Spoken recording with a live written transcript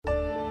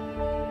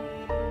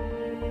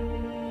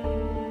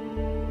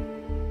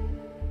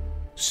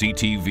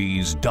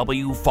CTV's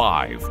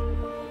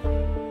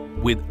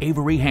W5 with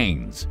Avery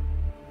Haynes.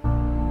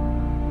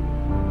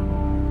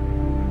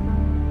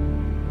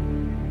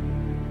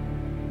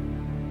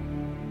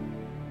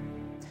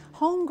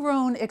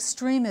 Homegrown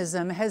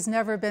extremism has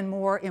never been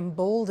more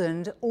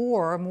emboldened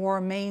or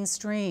more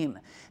mainstream.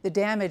 The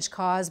damage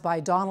caused by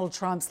Donald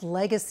Trump's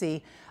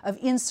legacy of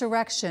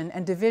insurrection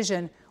and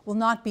division will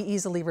not be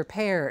easily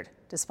repaired,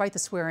 despite the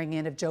swearing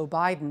in of Joe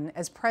Biden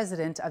as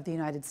President of the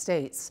United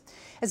States.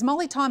 As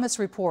Molly Thomas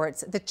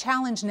reports, the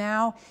challenge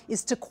now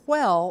is to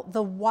quell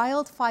the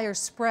wildfire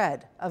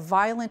spread of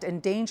violent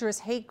and dangerous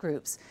hate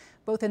groups,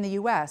 both in the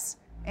U.S.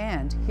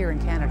 and here in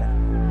Canada.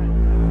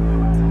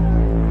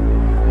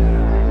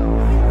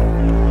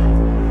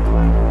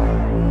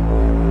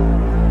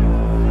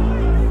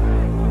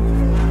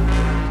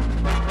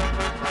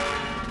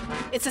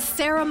 It's a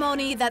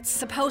ceremony that's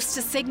supposed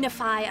to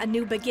signify a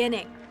new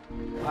beginning.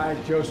 I,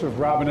 Joseph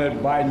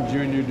Robinette Biden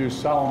Jr., do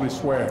solemnly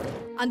swear.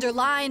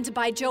 Underlined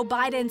by Joe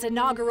Biden's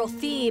inaugural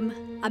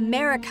theme,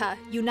 America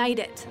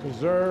United.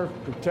 Preserve,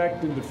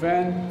 protect, and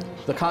defend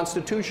the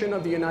Constitution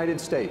of the United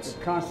States.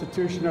 The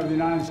Constitution of the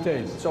United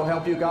States. So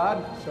help you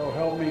God. So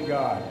help me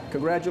God.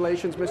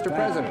 Congratulations, Mr.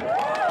 President.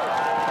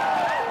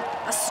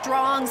 A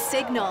strong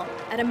signal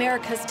at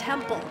America's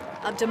temple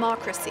of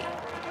democracy.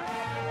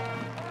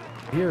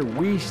 Here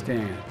we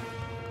stand,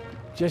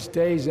 just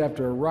days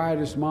after a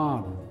riotous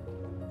mob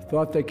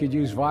thought they could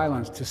use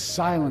violence to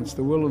silence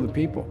the will of the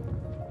people,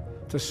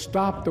 to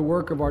stop the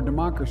work of our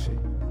democracy,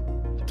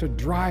 to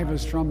drive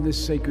us from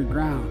this sacred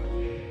ground.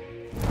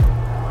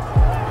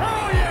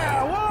 Oh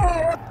yeah,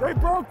 whoa! They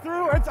broke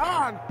through, it's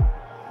on!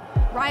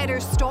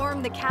 Rioters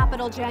stormed the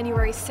Capitol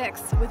January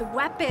 6th with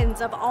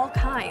weapons of all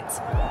kinds,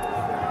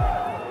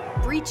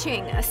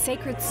 breaching a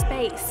sacred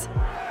space,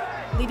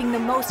 leaving the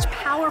most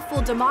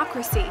powerful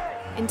democracy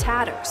in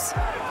tatters.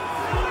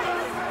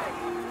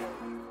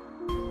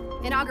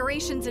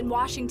 Inaugurations in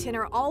Washington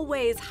are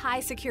always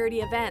high-security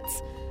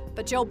events,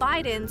 but Joe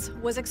Biden's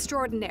was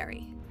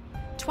extraordinary.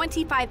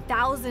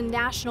 25,000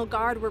 National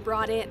Guard were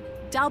brought in,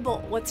 double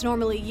what's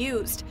normally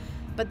used,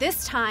 but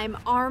this time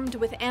armed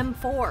with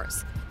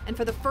M4s. And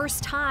for the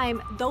first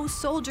time, those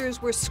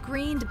soldiers were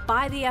screened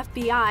by the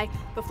FBI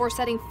before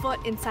setting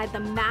foot inside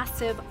the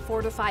massive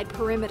fortified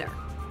perimeter.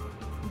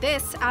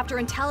 This after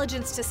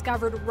intelligence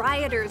discovered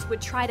rioters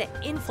would try to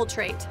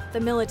infiltrate the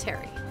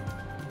military.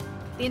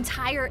 The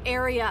entire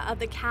area of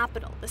the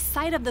Capitol, the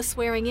site of the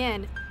swearing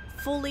in,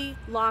 fully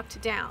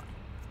locked down,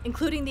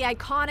 including the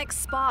iconic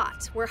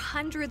spot where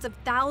hundreds of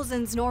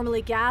thousands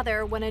normally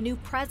gather when a new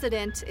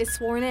president is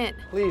sworn in.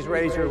 Please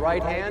raise your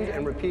right hand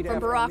and repeat after me.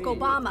 From Barack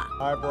Obama.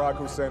 I, Barack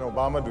Hussein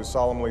Obama, do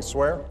solemnly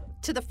swear.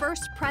 To the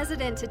first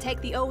president to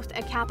take the oath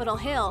at Capitol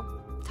Hill,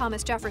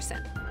 Thomas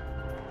Jefferson.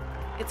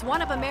 It's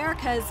one of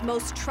America's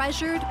most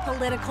treasured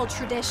political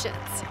traditions.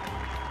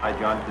 I,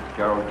 John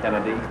Fitzgerald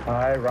Kennedy.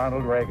 I,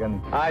 Ronald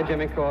Reagan. I,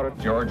 Jimmy Carter.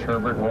 George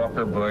Herbert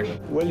Walker Bush.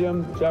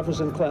 William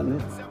Jefferson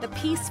Clinton. The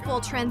peaceful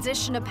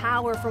transition of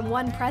power from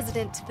one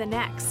president to the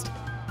next.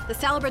 The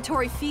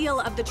celebratory feel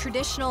of the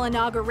traditional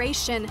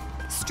inauguration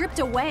stripped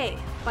away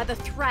by the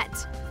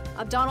threat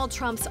of Donald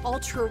Trump's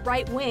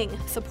ultra-right-wing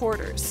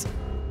supporters.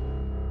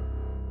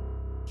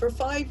 For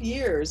 5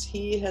 years,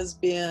 he has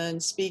been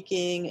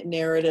speaking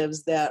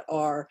narratives that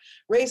are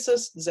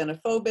racist,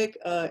 xenophobic,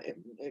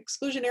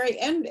 exclusionary,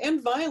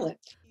 and violent.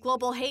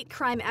 Global hate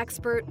crime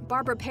expert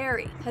Barbara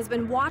Perry has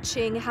been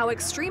watching how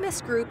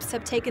extremist groups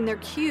have taken their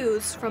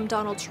cues from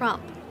Donald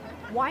Trump.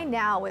 Why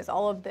now is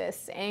all of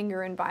this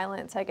anger and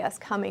violence, I guess,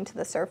 coming to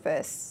the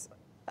surface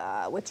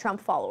with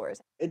Trump followers?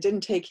 It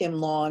didn't take him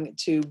long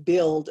to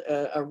build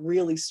a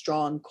really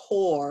strong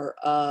core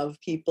of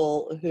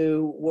people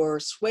who were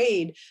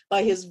swayed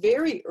by his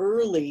very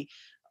early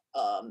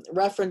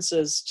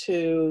references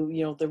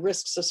to, the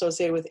risks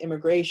associated with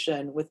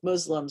immigration, with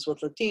Muslims, with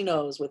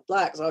Latinos, with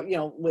blacks,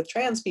 with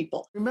trans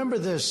people. Remember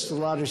this, a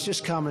lot, it's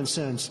just common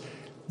sense.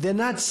 They're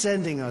not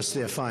sending us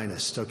their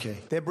finest, okay?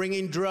 They're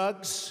bringing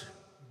drugs,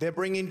 they're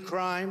bringing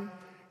crime,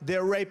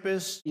 they're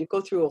rapists. You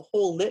go through a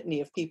whole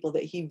litany of people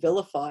that he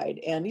vilified,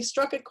 and he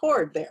struck a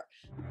chord there.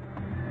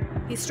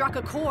 He struck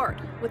a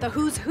chord with a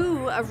who's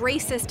who of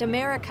racist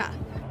America,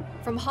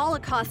 from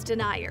Holocaust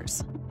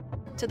deniers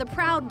to the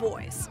Proud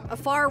Boys, a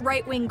far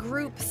right-wing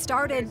group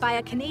started by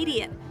a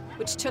Canadian,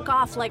 which took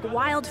off like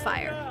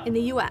wildfire in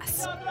the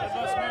U.S.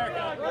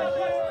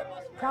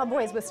 Proud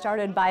Boys was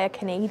started by a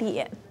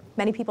Canadian.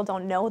 Many people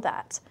don't know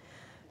that.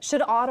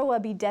 Should Ottawa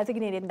be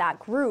designating that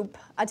group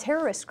a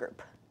terrorist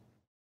group?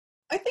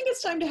 I think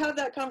it's time to have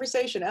that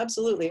conversation,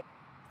 absolutely.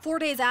 4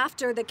 days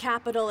after the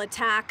Capitol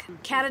attack,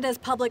 Canada's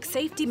Public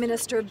Safety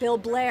Minister Bill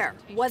Blair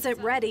wasn't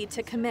ready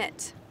to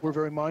commit. We're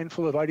very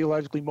mindful of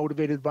ideologically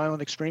motivated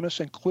violent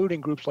extremists,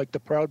 including groups like the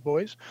Proud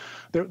Boys.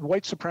 They're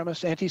white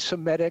supremacists,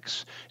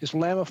 anti-Semitics,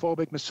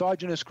 Islamophobic,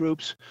 misogynist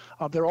groups.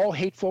 They're all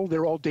hateful,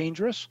 they're all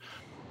dangerous.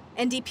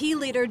 NDP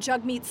leader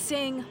Jagmeet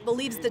Singh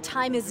believes the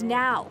time is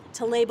now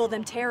to label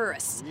them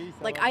terrorists,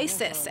 like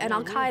ISIS and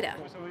Al-Qaeda.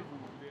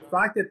 The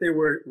fact that they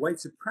were white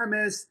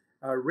supremacists,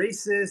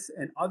 racists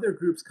and other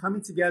groups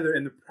coming together,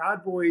 and the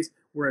Proud Boys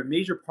were a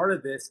major part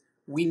of this.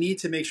 We need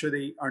to make sure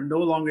they are no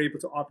longer able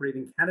to operate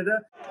in Canada.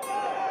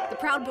 The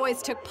Proud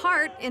Boys took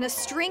part in a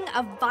string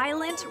of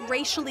violent,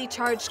 racially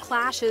charged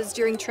clashes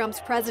during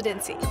Trump's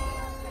presidency,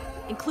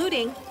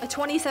 including a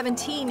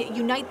 2017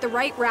 Unite the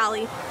Right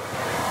rally,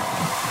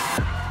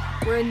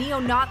 where a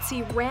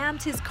neo-Nazi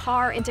rammed his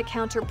car into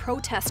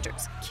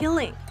counter-protesters,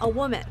 killing a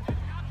woman.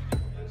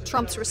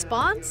 Trump's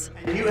response?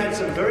 You had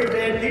some very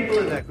bad people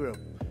in that group,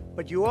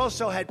 but you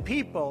also had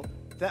people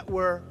that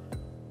were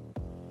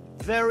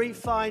very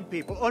fine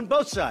people on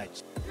both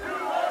sides.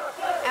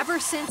 Ever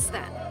since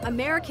then,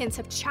 Americans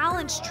have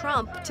challenged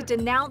Trump to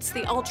denounce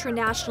the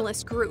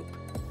ultra-nationalist group.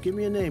 Give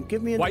me a name.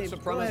 Give me a white name.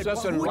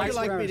 Supremacists and white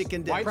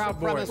supremacists. White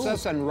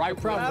supremacists and right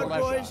Proud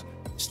Boys.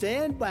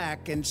 Stand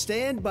back and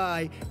stand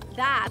by.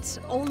 That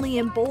only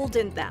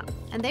emboldened them,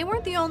 and they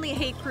weren't the only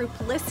hate group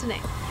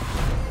listening.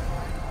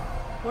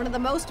 One of the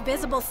most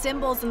visible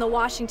symbols in the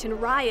Washington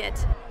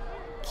riot,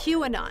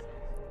 QAnon,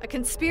 a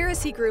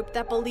conspiracy group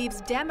that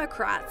believes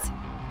Democrats,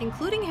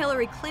 including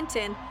Hillary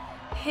Clinton,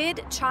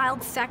 hid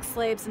child sex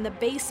slaves in the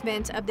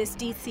basement of this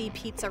DC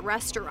pizza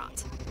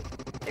restaurant.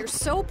 They're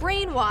so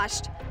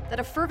brainwashed that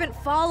a fervent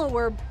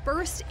follower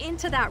burst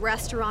into that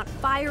restaurant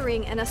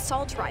firing an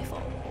assault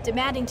rifle,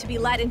 demanding to be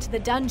let into the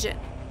dungeon.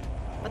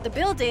 But the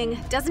building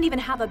doesn't even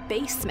have a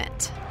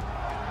basement.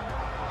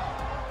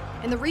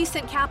 In the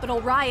recent Capitol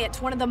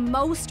riot, one of the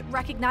most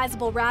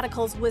recognizable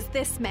radicals was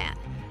this man,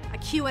 a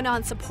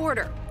QAnon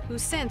supporter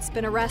who's since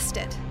been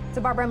arrested.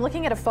 So Barbara, I'm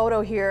looking at a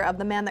photo here of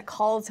the man that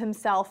calls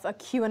himself a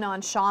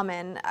QAnon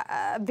shaman,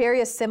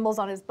 various symbols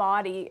on his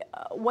body.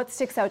 What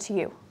sticks out to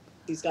you?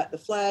 He's got the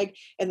flag,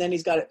 and then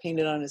he's got it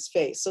painted on his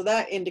face. So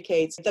that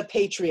indicates the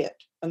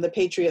Patriot and the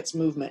Patriots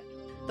movement.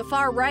 The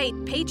far-right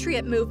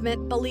Patriot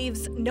movement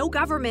believes no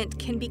government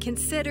can be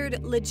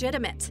considered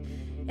legitimate.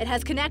 It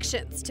has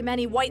connections to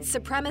many white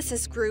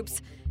supremacist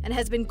groups and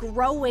has been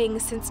growing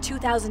since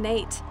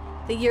 2008,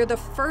 the year the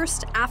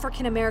first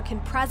African-American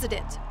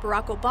president,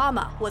 Barack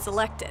Obama, was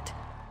elected.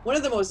 One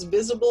of the most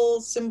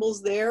visible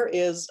symbols there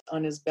is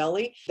on his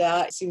belly.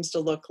 That seems to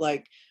look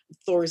like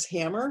Thor's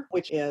hammer,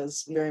 which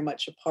is very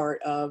much a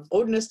part of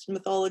Odinist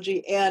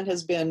mythology and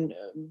has been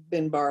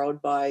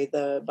borrowed by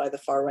the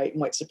far right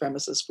and white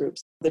supremacist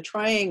groups. The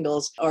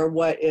triangles are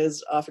what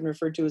is often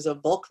referred to as a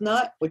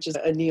Volknot, which is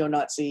a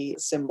neo-Nazi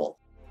symbol.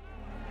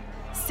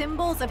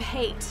 Symbols of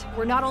hate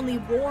were not only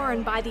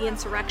worn by the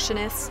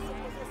insurrectionists,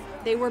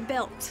 they were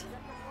built.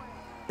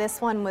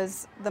 This one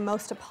was the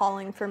most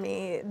appalling for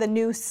me, the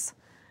noose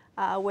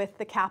with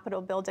the Capitol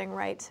building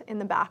right in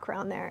the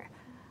background there.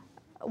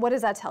 What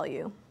does that tell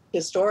you?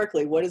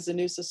 Historically, what is the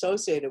noose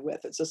associated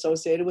with? It's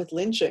associated with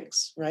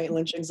lynchings, right?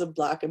 Lynchings of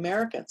Black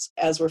Americans.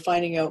 As we're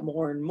finding out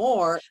more and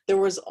more, there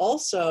was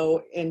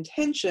also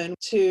intention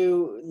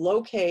to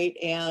locate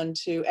and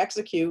to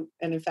execute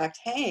and in fact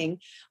hang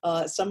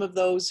some of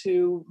those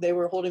who they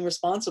were holding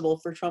responsible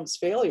for Trump's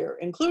failure,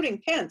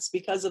 including Pence,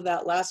 because of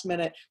that last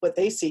minute, what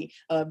they see,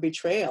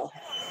 betrayal.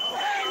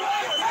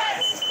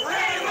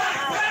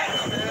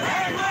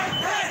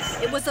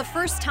 It was the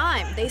first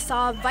time they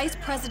saw Vice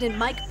President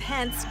Mike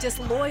Pence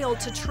disloyal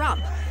to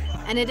Trump,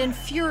 and it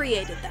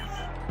infuriated them.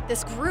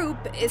 This group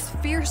is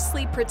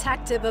fiercely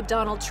protective of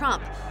Donald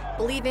Trump,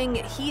 believing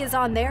he is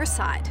on their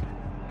side.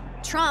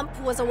 Trump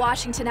was a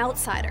Washington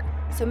outsider,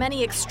 so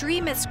many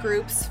extremist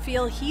groups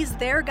feel he's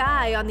their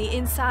guy on the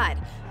inside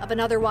of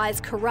an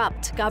otherwise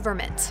corrupt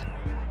government.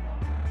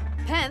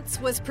 Pence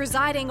was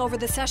presiding over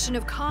the session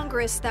of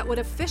Congress that would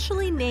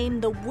officially name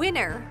the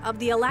winner of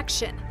the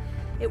election.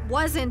 It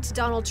wasn't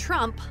Donald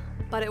Trump,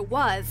 but it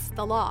was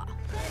the law.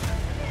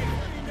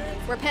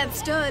 Where Pence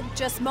stood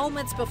just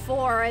moments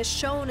before, as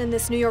shown in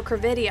this New Yorker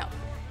video.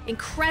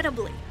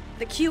 Incredibly,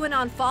 the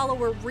QAnon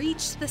follower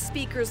reached the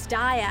speaker's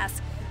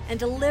dais and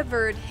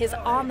delivered his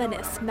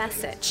ominous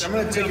message. I'm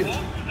going to take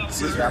it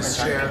to this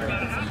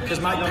chair because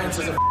Mike Pence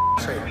is a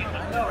traitor.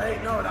 No,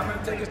 hey, no, I'm going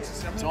to take it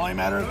to... It's only a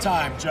matter of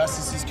time.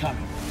 Justice is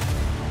coming.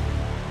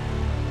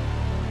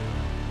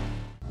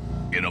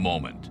 In a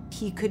moment.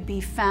 He could be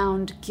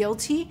found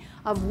guilty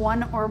of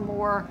one or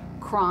more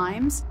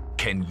crimes.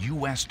 Can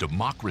U.S.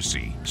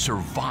 democracy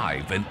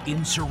survive an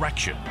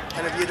insurrection?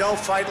 And if you don't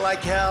fight like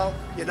hell,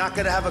 you're not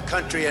going to have a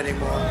country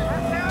anymore.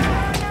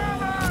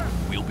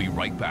 We'll be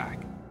right back.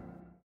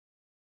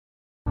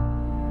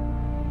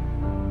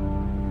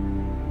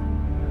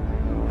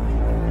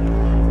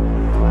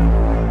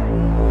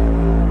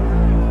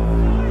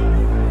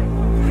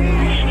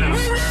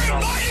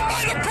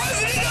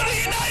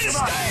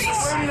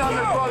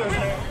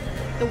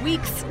 The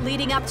weeks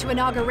leading up to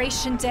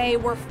Inauguration Day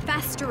were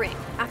festering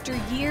after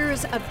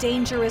years of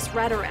dangerous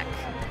rhetoric.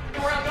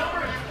 We're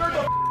outnumbered. There's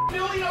a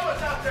million of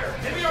us out there,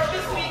 and we are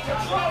listening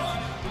to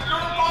Trump. You're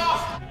the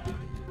boss.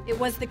 It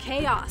was the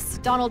chaos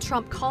Donald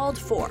Trump called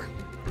for,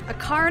 a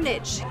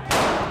carnage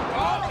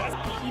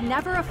he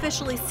never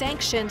officially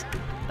sanctioned,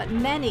 but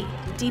many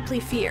deeply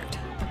feared.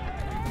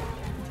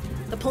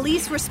 The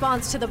police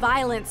response to the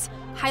violence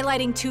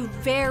highlighting two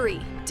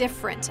very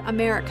different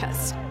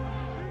Americas.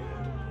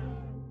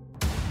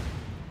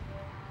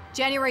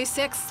 January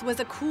 6th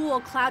was a cool,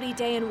 cloudy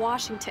day in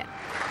Washington.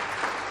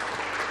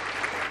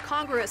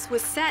 Congress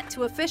was set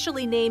to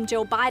officially name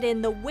Joe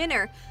Biden the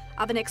winner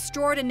of an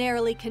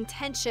extraordinarily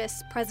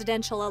contentious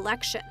presidential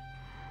election.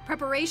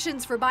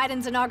 Preparations for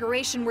Biden's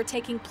inauguration were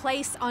taking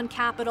place on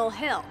Capitol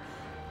Hill,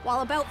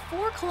 while about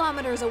 4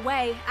 kilometers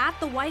away at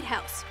the White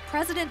House,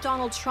 President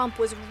Donald Trump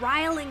was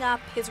riling up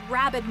his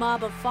rabid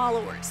mob of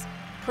followers,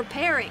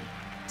 preparing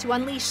to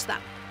unleash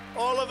them.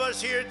 All of us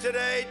here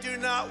today do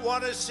not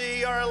want to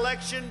see our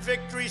election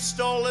victory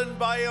stolen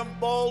by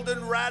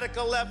emboldened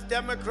radical left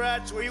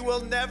Democrats. We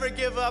will never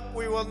give up.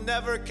 We will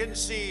never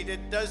concede.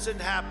 It doesn't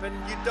happen.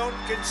 You don't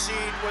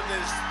concede when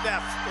there's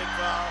theft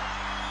involved.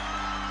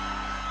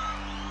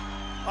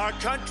 Our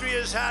country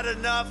has had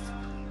enough.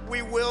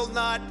 We will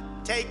not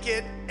take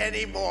it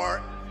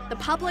anymore. The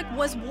public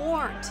was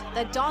warned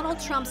that Donald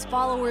Trump's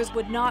followers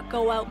would not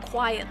go out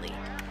quietly.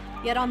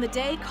 Yet on the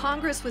day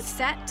Congress was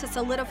set to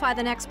solidify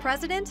the next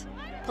president,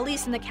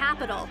 police in the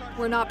Capitol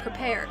were not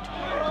prepared.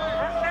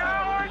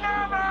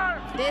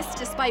 This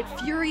despite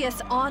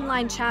furious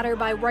online chatter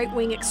by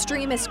right-wing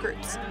extremist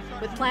groups,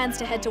 with plans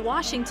to head to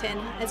Washington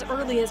as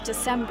early as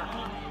December.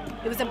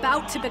 It was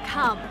about to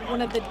become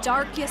one of the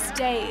darkest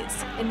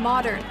days in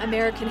modern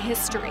American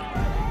history.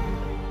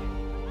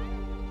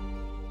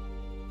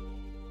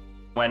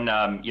 When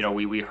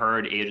we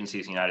heard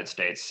agencies in the United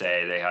States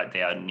say they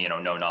had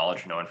no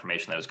knowledge, no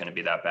information that it was going to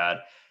be that bad.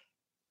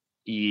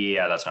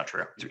 Yeah, that's not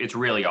true. It's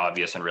really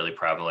obvious and really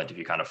prevalent if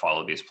you kind of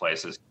follow these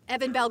places.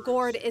 Evan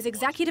Bellegourde is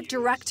executive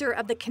director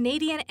of the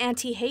Canadian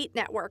Anti-Hate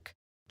Network,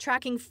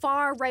 tracking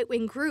far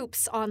right-wing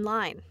groups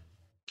online.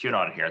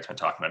 QAnon here, it's been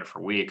talking about it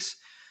for weeks.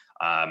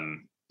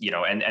 And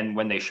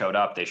when they showed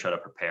up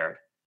prepared.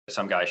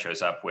 Some guy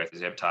shows up with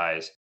zip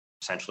ties,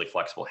 essentially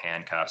flexible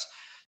handcuffs.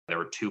 There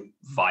were 2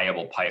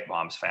 viable pipe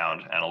bombs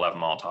found and 11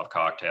 Molotov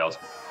cocktails.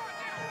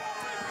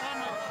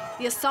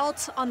 The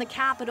assault on the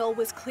Capitol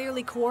was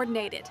clearly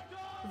coordinated.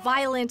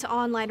 Violent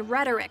online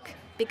rhetoric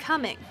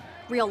becoming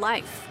real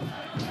life.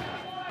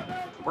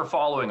 We're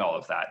following all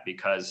of that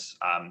because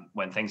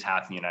when things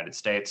happen in the United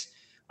States,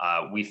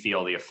 we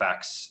feel the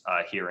effects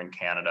here in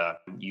Canada.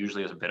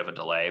 Usually there's a bit of a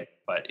delay,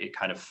 but it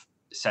kind of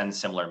sends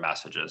similar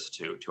messages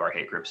to our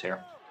hate groups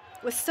here.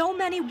 With so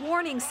many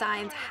warning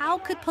signs, how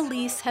could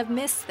police have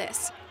missed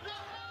this?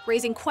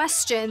 Raising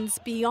questions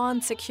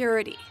beyond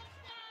security.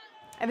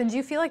 Evan, do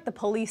you feel like the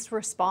police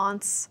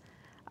response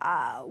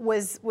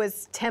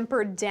was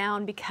tempered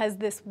down because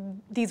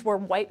these were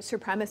white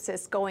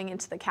supremacists going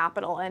into the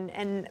Capitol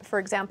and, for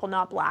example,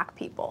 not black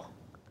people?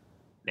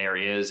 There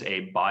is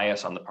a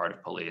bias on the part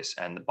of police,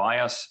 and the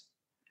bias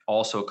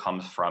also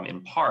comes from,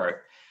 in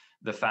part,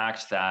 the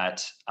fact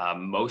that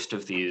most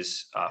of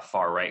these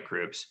far-right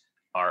groups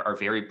are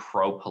very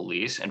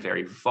pro-police and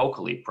very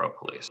vocally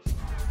pro-police.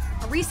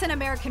 A recent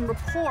American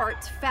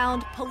report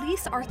found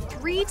police are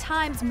 3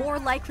 times more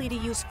likely to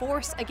use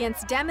force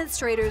against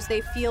demonstrators they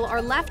feel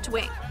are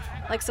left-wing,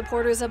 like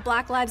supporters of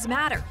Black Lives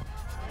Matter,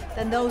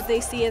 than those they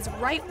see as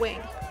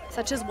right-wing,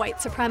 such as white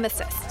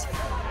supremacists.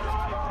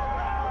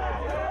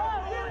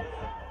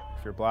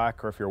 If you're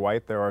black or if you're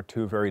white, there are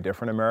 2 very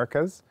different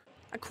Americas.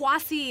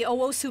 Akwasi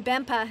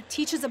Owusu-Bempah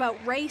teaches about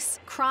race,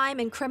 crime,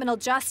 and criminal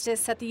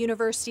justice at the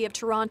University of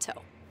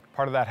Toronto.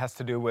 Part of that has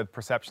to do with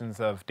perceptions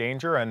of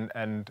danger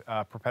and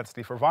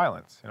propensity for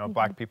violence.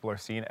 Black people are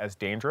seen as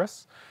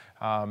dangerous.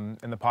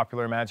 In the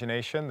popular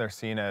imagination, they're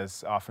seen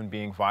as often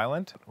being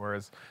violent,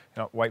 whereas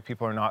white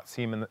people are not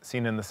seen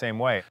in the same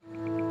way.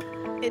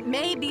 It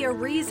may be a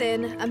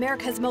reason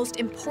America's most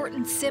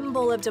important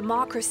symbol of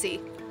democracy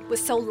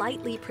was so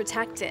lightly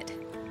protected,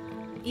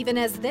 even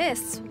as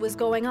this was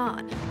going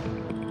on.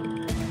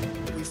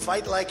 We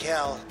fight like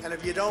hell, and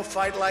if you don't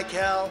fight like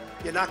hell,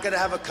 you're not going to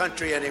have a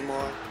country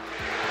anymore.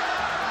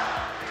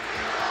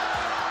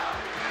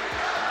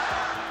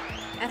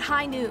 At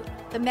high noon,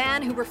 the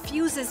man who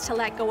refuses to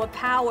let go of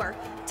power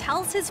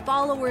tells his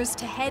followers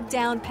to head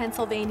down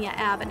Pennsylvania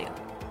Avenue.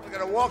 We're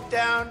going to walk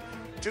down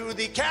to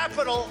the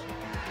Capitol.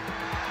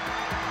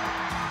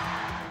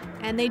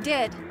 And they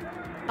did,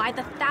 by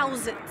the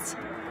thousands.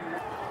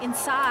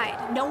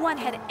 Inside, no one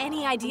had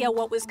any idea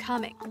what was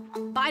coming.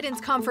 Biden's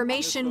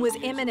confirmation was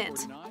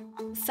imminent.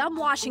 Some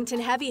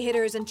Washington heavy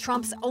hitters in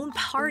Trump's own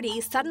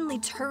party suddenly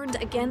turned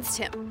against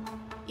him.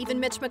 Even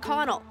Mitch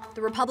McConnell,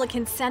 the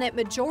Republican Senate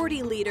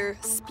Majority Leader,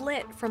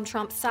 split from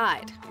Trump's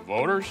side. The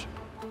voters,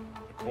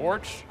 the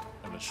courts,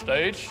 and the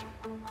states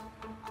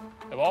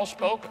have all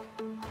spoken.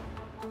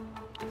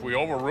 If we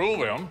overrule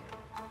them,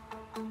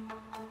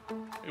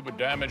 it would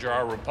damage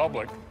our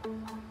republic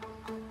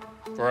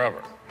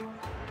forever.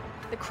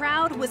 The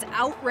crowd was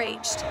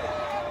outraged,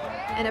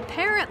 and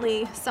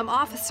apparently some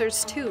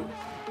officers too.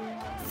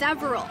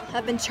 Several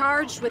have been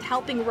charged with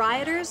helping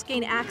rioters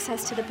gain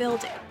access to the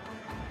building.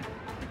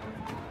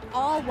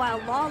 All while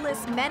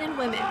lawless men and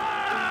women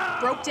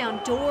broke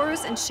down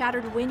doors and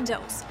shattered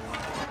windows,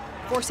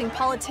 forcing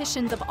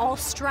politicians of all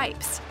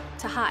stripes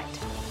to hide.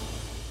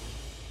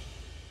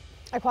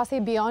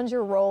 Akwasi, beyond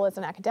your role as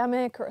an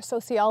academic or a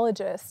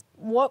sociologist,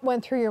 what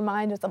went through your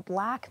mind as a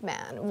black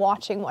man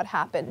watching what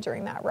happened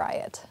during that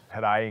riot?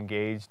 Had I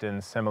engaged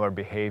in similar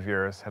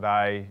behaviors, had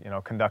I,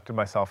 conducted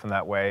myself in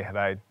that way, had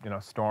I,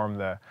 stormed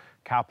the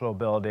Capitol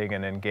building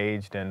and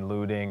engaged in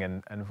looting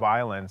and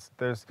violence,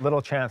 there's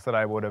little chance that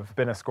I would have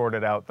been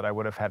escorted out, that I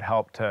would have had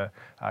help to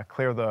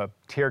clear the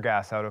tear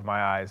gas out of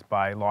my eyes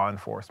by law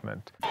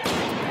enforcement.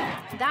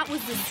 That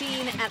was the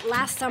scene at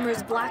last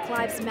summer's Black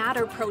Lives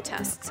Matter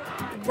protests.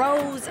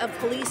 Rows of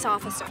police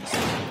officers,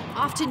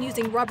 often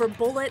using rubber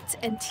bullets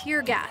and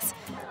tear gas,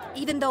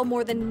 even though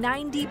more than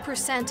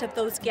 90% of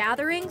those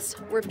gatherings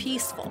were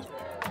peaceful.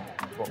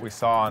 What we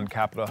saw on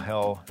Capitol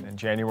Hill in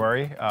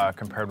January,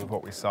 compared with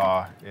what we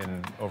saw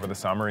over the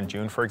summer in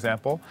June, for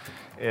example,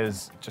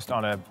 is just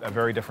on a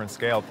very different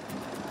scale.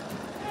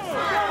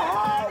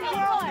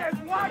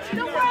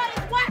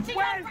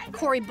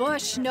 Cori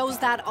Bush knows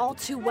that all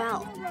too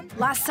well.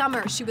 Last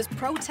summer, she was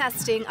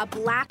protesting a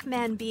black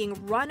man being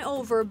run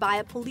over by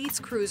a police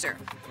cruiser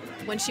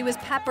when she was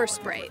pepper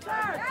sprayed.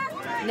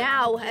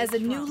 Now, as a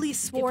newly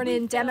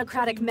sworn-in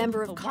Democratic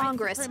member of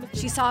Congress,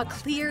 she saw a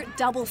clear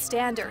double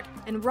standard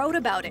and wrote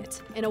about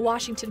it in a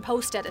Washington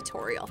Post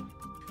editorial.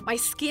 My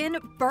skin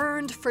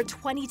burned for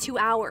 22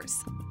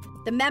 hours.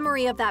 The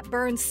memory of that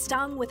burn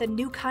stung with a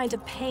new kind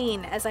of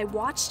pain as I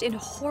watched in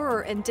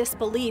horror and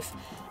disbelief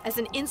as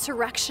an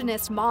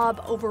insurrectionist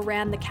mob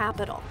overran the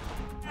Capitol.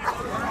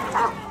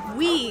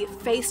 We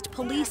faced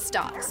police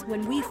stops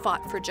when we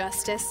fought for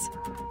justice.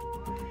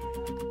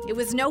 It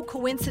was no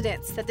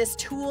coincidence that this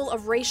tool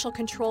of racial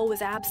control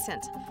was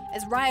absent,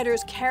 as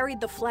rioters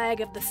carried the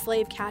flag of the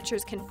Slave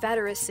Catchers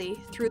Confederacy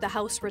through the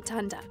House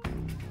Rotunda.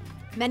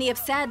 Many have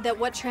said that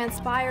what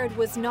transpired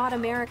was not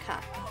America.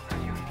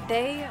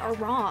 They are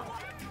wrong.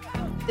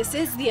 This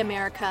is the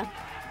America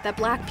that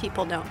black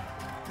people know.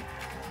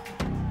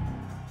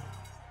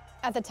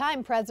 At the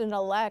time,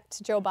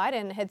 President-elect Joe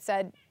Biden had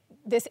said,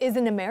 this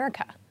isn't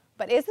America.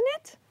 But isn't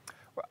it?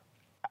 Well,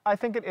 I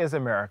think it is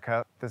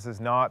America. This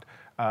is not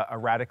a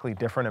radically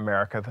different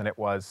America than it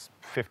was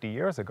 50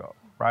 years ago,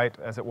 right?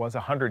 As it was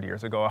 100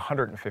 years ago,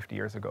 150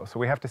 years ago. So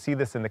we have to see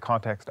this in the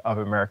context of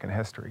American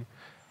history.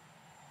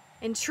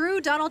 In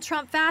true Donald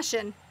Trump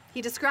fashion,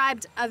 he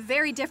described a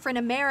very different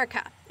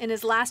America in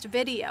his last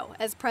video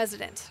as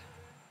president.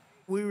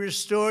 We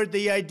restored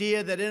the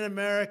idea that in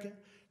America,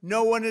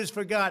 no one is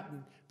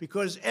forgotten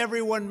because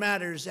everyone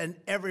matters and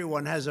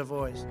everyone has a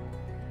voice.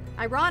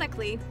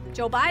 Ironically,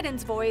 Joe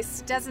Biden's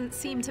voice doesn't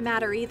seem to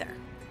matter either.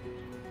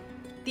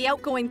 The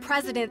outgoing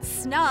president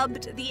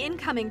snubbed the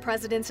incoming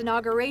president's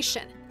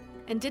inauguration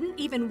and didn't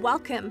even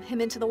welcome him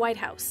into the White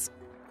House.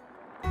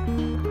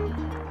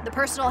 The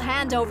personal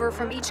handover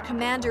from each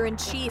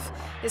commander-in-chief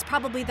is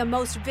probably the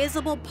most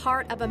visible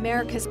part of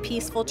America's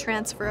peaceful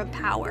transfer of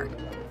power,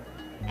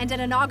 and an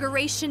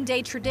Inauguration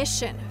Day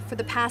tradition for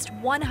the past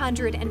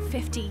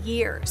 150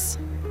 years.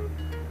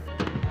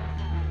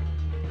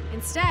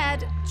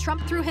 Instead,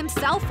 Trump threw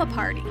himself a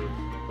party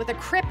with a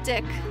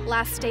cryptic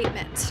last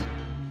statement.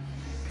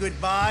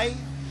 Goodbye.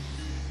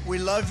 We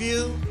love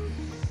you.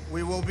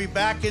 We will be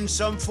back in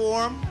some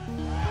form.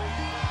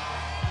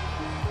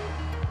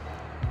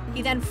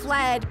 He then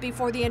fled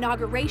before the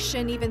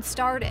inauguration even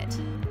started.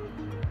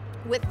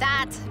 With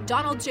that,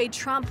 Donald J.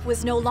 Trump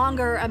was no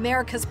longer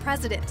America's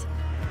president,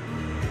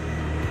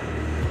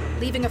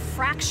 leaving a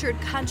fractured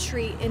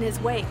country in his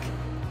wake.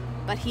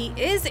 But he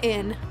is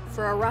in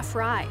for a rough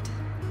ride.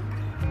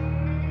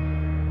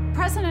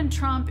 President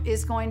Trump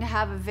is going to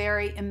have a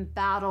very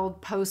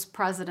embattled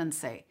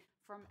post-presidency.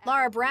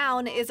 Laura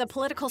Brown is a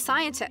political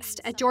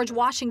scientist at George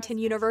Washington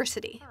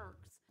University.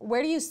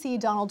 Where do you see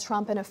Donald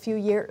Trump in a few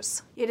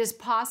years? It is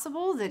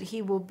possible that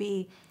he will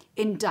be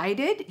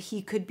indicted.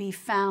 He could be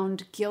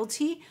found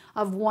guilty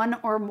of one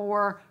or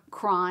more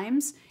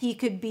crimes. He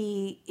could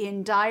be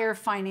in dire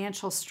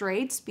financial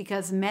straits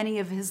because many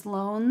of his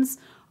loans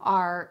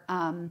are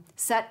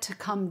set to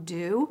come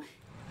due.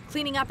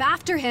 Cleaning up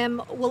after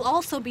him will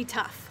also be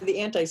tough. The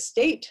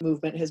anti-state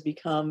movement has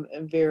become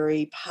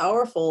very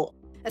powerful.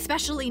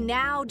 Especially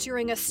now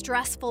during a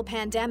stressful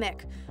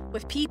pandemic,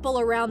 with people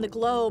around the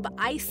globe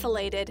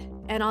isolated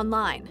and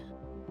online.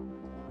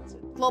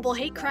 Global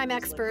hate crime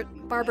expert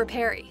Barbara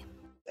Perry.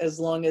 As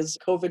long as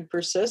COVID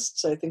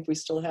persists, I think we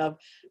still have,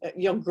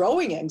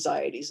 growing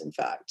anxieties, in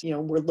fact.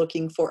 We're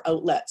looking for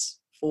outlets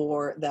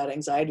for that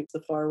anxiety.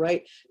 The far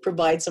right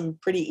provides some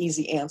pretty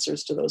easy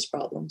answers to those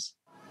problems.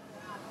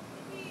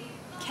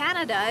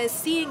 Canada is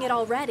seeing it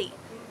already,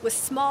 with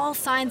small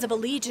signs of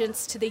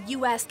allegiance to the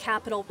U.S.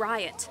 Capitol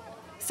riot.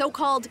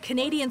 So-called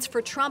Canadians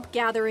for Trump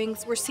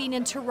gatherings were seen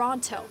in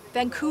Toronto,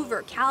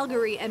 Vancouver,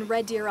 Calgary, and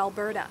Red Deer,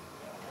 Alberta,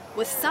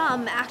 with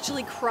some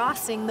actually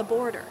crossing the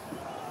border.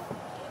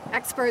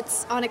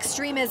 Experts on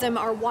extremism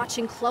are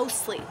watching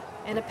closely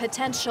in a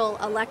potential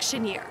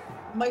election year.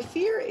 My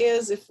fear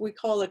is if we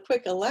call a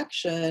quick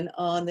election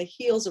on the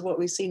heels of what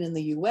we've seen in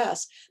the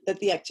U.S., that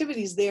the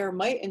activities there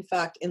might in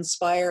fact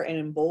inspire and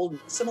embolden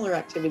similar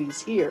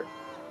activities here.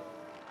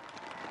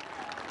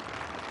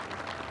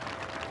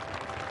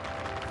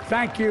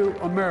 Thank you,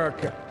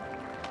 America.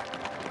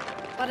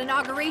 But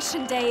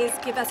inauguration days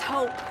give us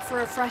hope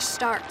for a fresh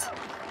start.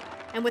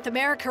 And with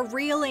America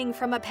reeling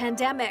from a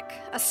pandemic,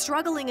 a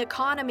struggling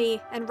economy,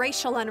 and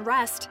racial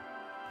unrest,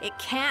 it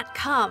can't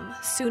come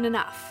soon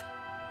enough.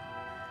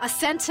 A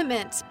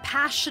sentiment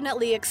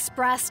passionately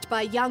expressed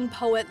by young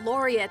poet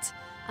laureate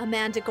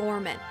Amanda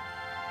Gorman.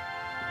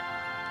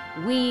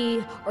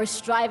 We are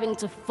striving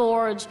to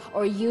forge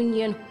our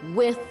union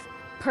with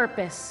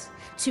purpose,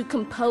 to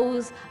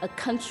compose a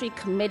country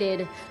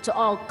committed to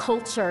all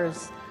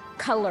cultures,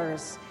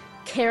 colors,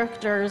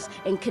 characters,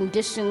 and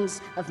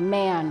conditions of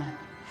man.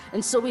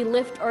 And so we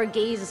lift our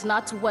gaze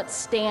not to what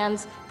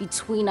stands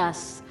between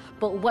us,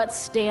 but what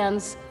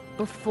stands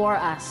before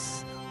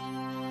us.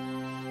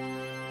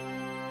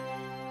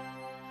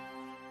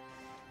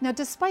 Now,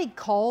 despite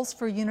calls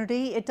for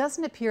unity, it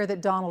doesn't appear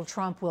that Donald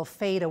Trump will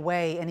fade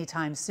away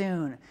anytime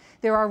soon.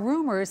 There are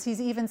rumors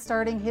he's even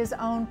starting his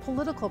own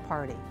political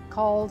party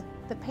called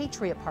the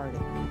Patriot Party.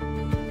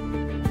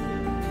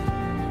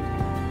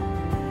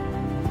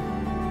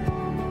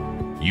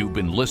 You've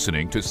been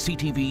listening to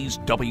CTV's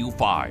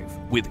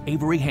W5 with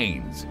Avery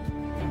Haynes.